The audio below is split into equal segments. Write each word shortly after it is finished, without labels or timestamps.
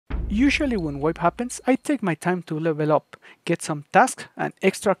Usually when wipe happens, I take my time to level up, get some tasks and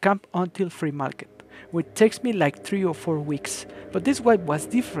extra camp until free market, which takes me like 3 or 4 weeks. But this wipe was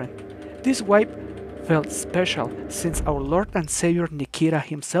different. This wipe felt special since our Lord and Savior Nikita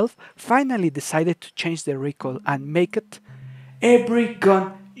himself finally decided to change the recoil and make it every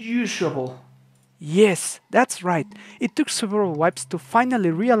gun usable. Yes, that's right. It took several wipes to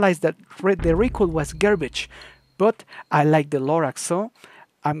finally realize that the recoil was garbage. But I like the Lorax, so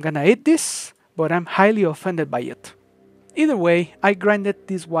I'm gonna eat this, but I'm highly offended by it. Either way, I grinded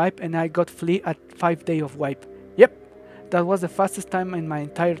this wipe and I got flea at 5 day of wipe. Yep, that was the fastest time in my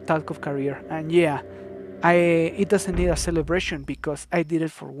entire Tarkov career, and yeah, it doesn't need a celebration because I did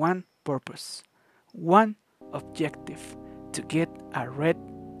it for one purpose. One objective, to get a red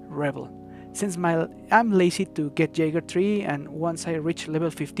rebel. Since I'm lazy to get Jaeger 3 and once I reach level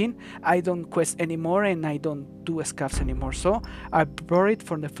 15 I don't quest anymore and I don't do scaffs anymore, so I bought it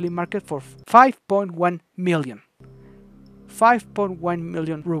from the flea market for 5.1 million. 5.1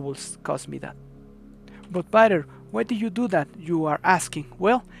 million rubles cost me that. But Bader, why did you do that? You are asking.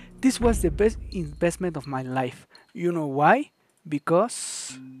 Well, this was the best investment of my life. You know why?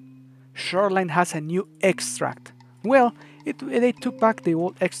 Because Shoreline has a new extract. Well, they took back the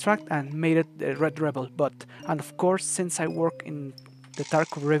old extract and made it the Red Rebel, and of course, since I work in the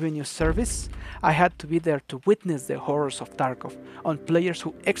Tarkov revenue service, I had to be there to witness the horrors of Tarkov on players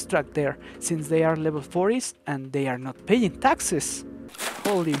who extract there, since they are level 40s and they are not paying taxes.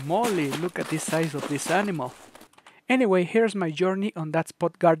 Holy moly, look at the size of this animal. Anyway, here's my journey on that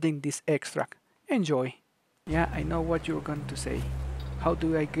spot guarding this extract. Enjoy. Yeah, I know what you're going to say. How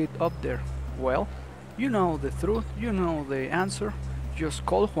do I get up there? Well, you know the truth, you know the answer, just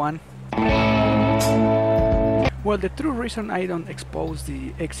call Juan. Well, the true reason I don't expose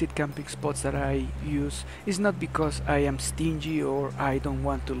the exit camping spots that I use is not because I am stingy or I don't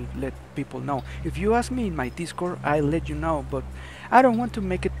want to let people know. If you ask me in my Discord, I'll let you know, but I don't want to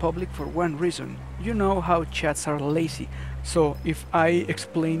make it public for one reason. You know how chats are lazy, so if I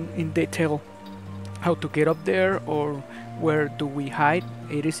explain in detail how to get up there or where do we hide,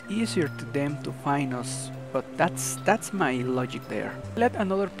 it is easier to them to find us. But that's my logic there. Let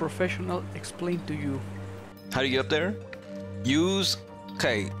another professional explain to you. How do you get up there? You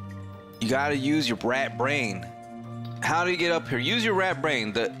gotta use your rat brain. How do you get up here? Use your rat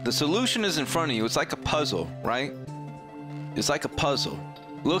brain. The solution is in front of you. It's like a puzzle, right? It's like a puzzle.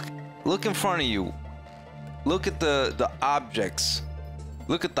 Look in front of you. Look at the objects.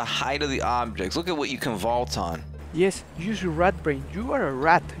 Look at the height of the objects. Look at what you can vault on. Yes, use your rat brain. You are a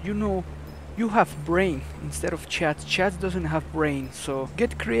rat. You know, you have brain instead of chat. Chat doesn't have brain, so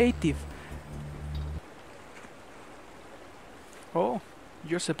get creative. Oh,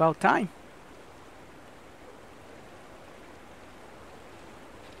 just about time.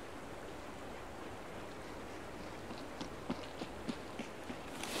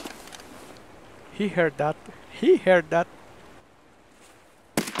 He heard that. He heard that.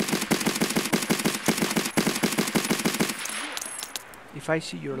 If I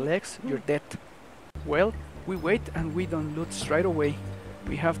see your legs, you're dead. Well, we wait and we don't loot straight away.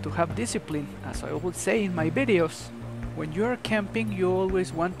 We have to have discipline, as I always say in my videos. When you are camping, you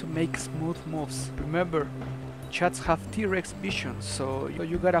always want to make smooth moves. Remember, chats have T-Rex vision, so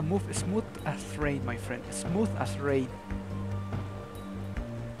you gotta move smooth as rain, my friend. Smooth as rain.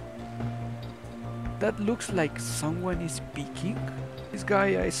 That looks like someone is speaking. This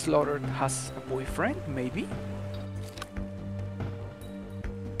guy I slaughtered has a boyfriend, maybe?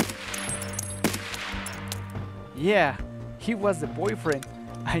 Yeah, he was the boyfriend.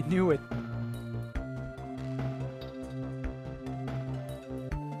 I knew it.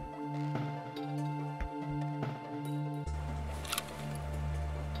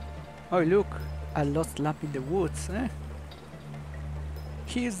 Oh look, a lost lamp in the woods, eh?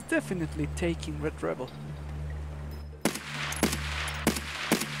 He is definitely taking Red Rebel.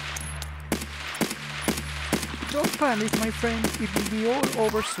 Don't panic, my friend, it will be all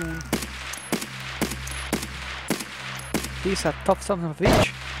over soon. He's a tough son of a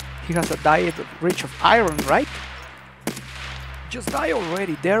bitch. He has a diet rich of iron, right? Just die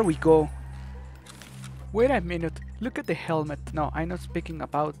already, there we go. Wait a minute, look at the helmet. No, I'm not speaking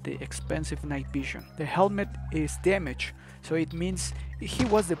about the expensive night vision. The helmet is damaged, so it means he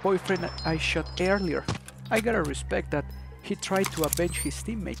was the boyfriend I shot earlier. I gotta respect that. He tried to avenge his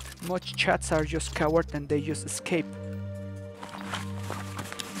teammate. Most chats are just cowards and they just escape.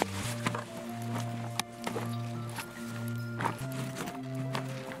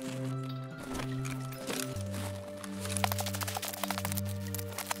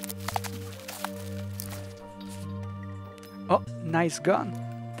 Oh, nice gun.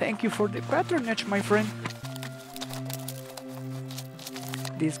 Thank you for the patronage, my friend.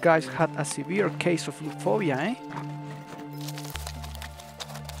 These guys had a severe case of loot phobia, eh?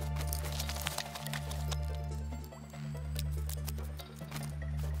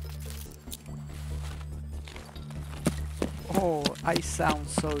 Oh, I sound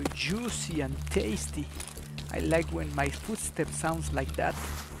so juicy and tasty. I like when my footsteps sounds like that.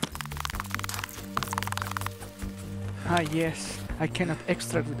 Ah yes, I cannot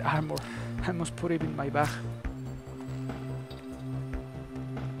extract with armor. I must put it in my bag.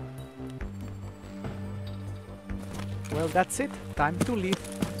 Well, that's it. Time to leave.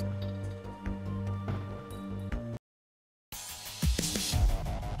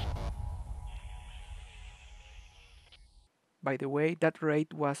 By the way, that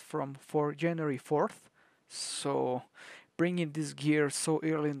raid was from January 4th, so bringing this gear so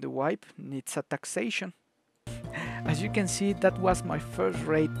early in the wipe needs a taxation. As you can see, that was my first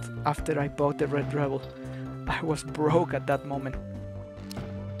raid after I bought the Red Rebel. I was broke at that moment.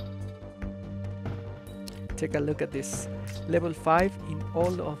 Take a look at this. Level 5 in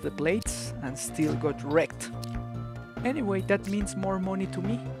all of the blades and still got wrecked. Anyway, that means more money to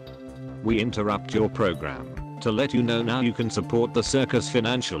me. We interrupt your program to let you know now you can support the circus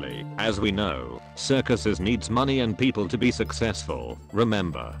financially. As we know, circuses needs money and people to be successful.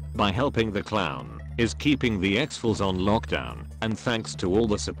 Remember, by helping the clown is keeping the X-Files on lockdown, and thanks to all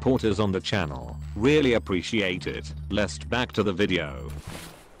the supporters on the channel. Really appreciate it. Let's back to the video.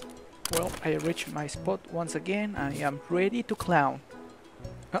 Well, I reached my spot once again. I am ready to clown.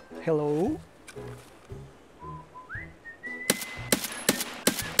 Hello?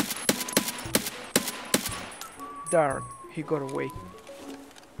 Darn, he got away.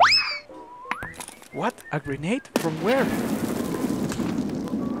 What? A grenade? From where?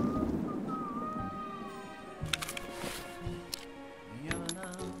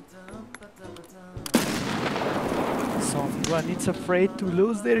 Someone is afraid to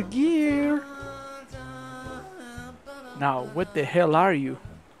lose their gear. Now, what the hell are you?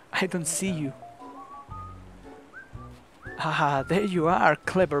 I don't see you. Haha, there you are,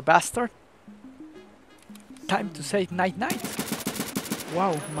 clever bastard. Time to say night-night.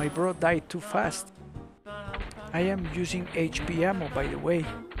 Wow, my bro died too fast. I am using HP ammo, by the way.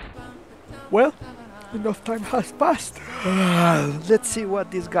 Well, enough time has passed. Let's see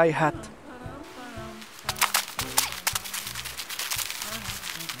what this guy had.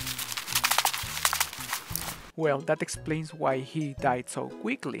 Well, that explains why he died so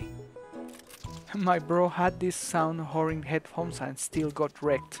quickly. My bro had these sound-horrid headphones and still got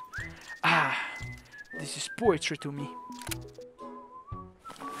wrecked. Ah, this is poetry to me.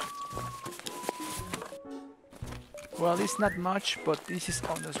 Well, it's not much, but this is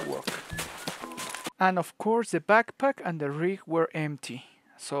honest work. And of course, the backpack and the rig were empty,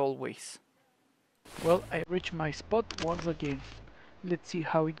 as always. Well, I reached my spot once again. Let's see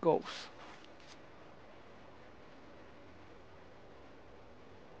how it goes.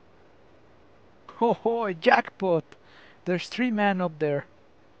 Ho ho, jackpot! There's 3 men up there.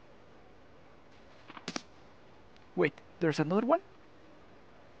 Wait, there's another one?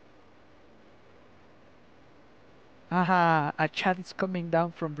 Aha, a chat is coming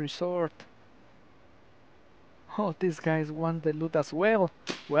down from resort. Oh, these guys want the loot as well.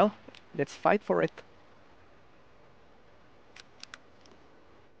 Well, let's fight for it.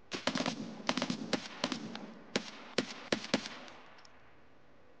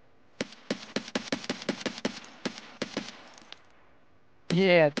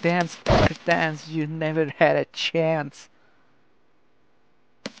 Yeah, dance, fucker, dance, you never had a chance.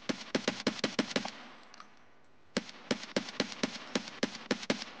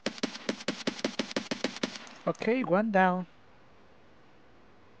 Okay, one down.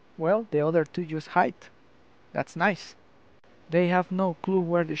 Well, the other 2 just hide. That's nice. They have no clue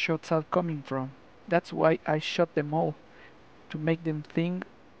where the shots are coming from. That's why I shot them all. To make them think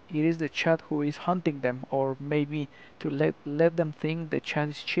it is the chat who is hunting them, or maybe to let them think the chat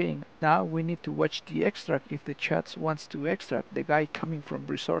is cheating. Now we need to watch the extract if the chat wants to extract the guy coming from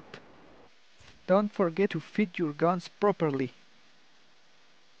resort. Don't forget to fit your guns properly.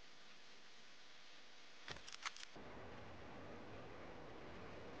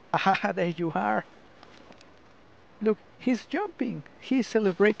 Ah, there you are. Look, he's jumping. He's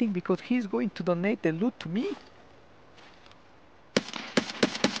celebrating because he's going to donate the loot to me.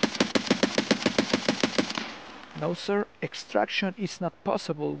 No sir, extraction is not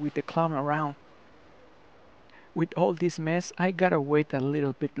possible with the clown around. With all this mess, I gotta wait a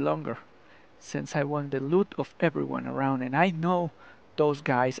little bit longer, since I want the loot of everyone around, and I know those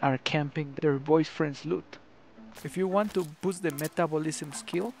guys are camping their boyfriend's loot. If you want to boost the metabolism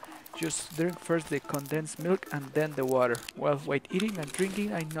skill, just drink first the condensed milk and then the water. Well, while eating and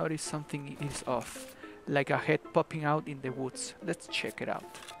drinking, I noticed something is off, like a head popping out in the woods. Let's check it out.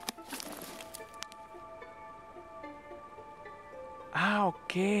 Ah,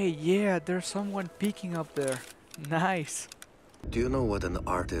 okay, yeah, there's someone peeking up there. Nice. Do you know what an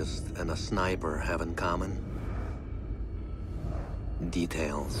artist and a sniper have in common?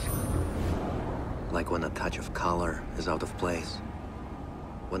 Details. Like when a touch of color is out of place.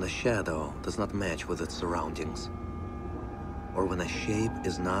 When a shadow does not match with its surroundings. Or when a shape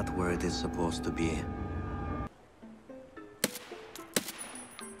is not where it is supposed to be.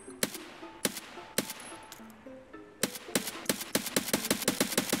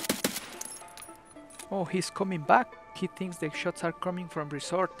 Oh, he's coming back. He thinks the shots are coming from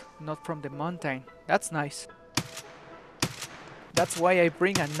resort, not from the mountain. That's nice. That's why I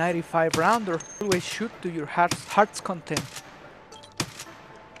bring a 95 rounder. Always shoot to your heart's content.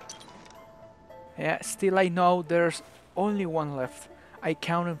 Yeah, still I know there's only one left. I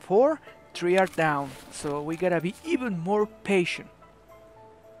counted 4, 3 are down, so we gotta be even more patient.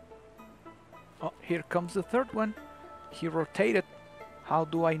 Oh, here comes the third one. He rotated. How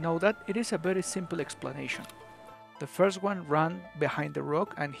do I know that? It is a very simple explanation. The first one ran behind the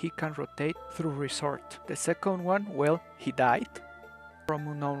rock and he can rotate through resort. The second one, well, he died from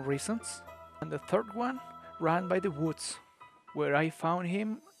unknown reasons. And the third one ran by the woods, where I found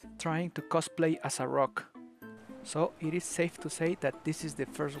him trying to cosplay as a rock. So it is safe to say that this is the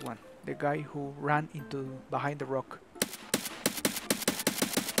first one, the guy who ran into behind the rock.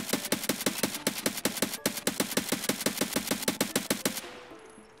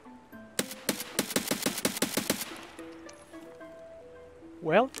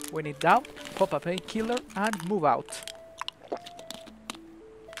 Well, when in doubt, pop a painkiller and move out.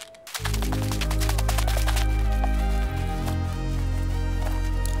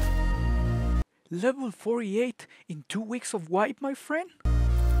 Level 48 in 2 weeks of wipe, my friend?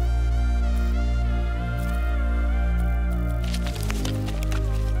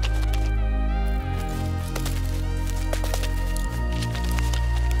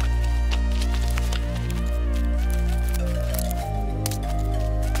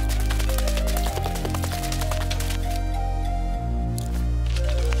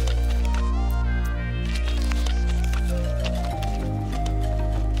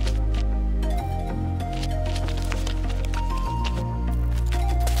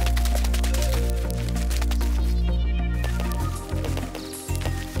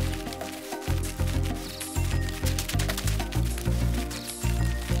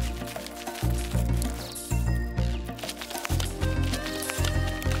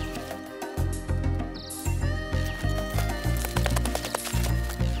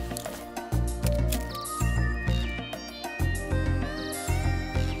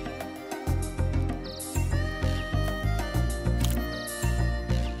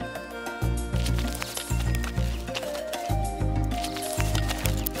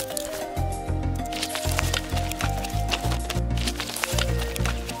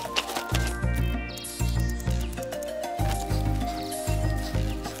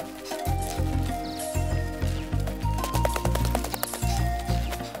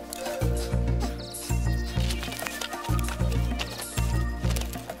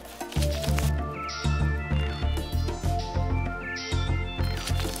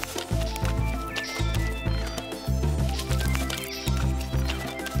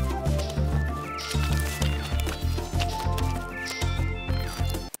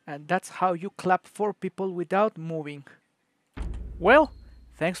 And that's how you clap 4 people without moving. Well,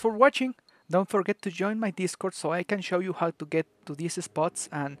 thanks for watching. Don't forget to join my Discord so I can show you how to get to these spots,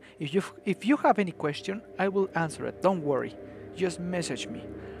 and if you have any question, I will answer it. Don't worry, just message me.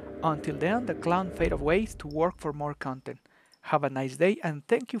 Until then, the clown fade away to work for more content. Have a nice day and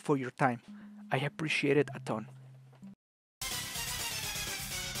thank you for your time. I appreciate it a ton.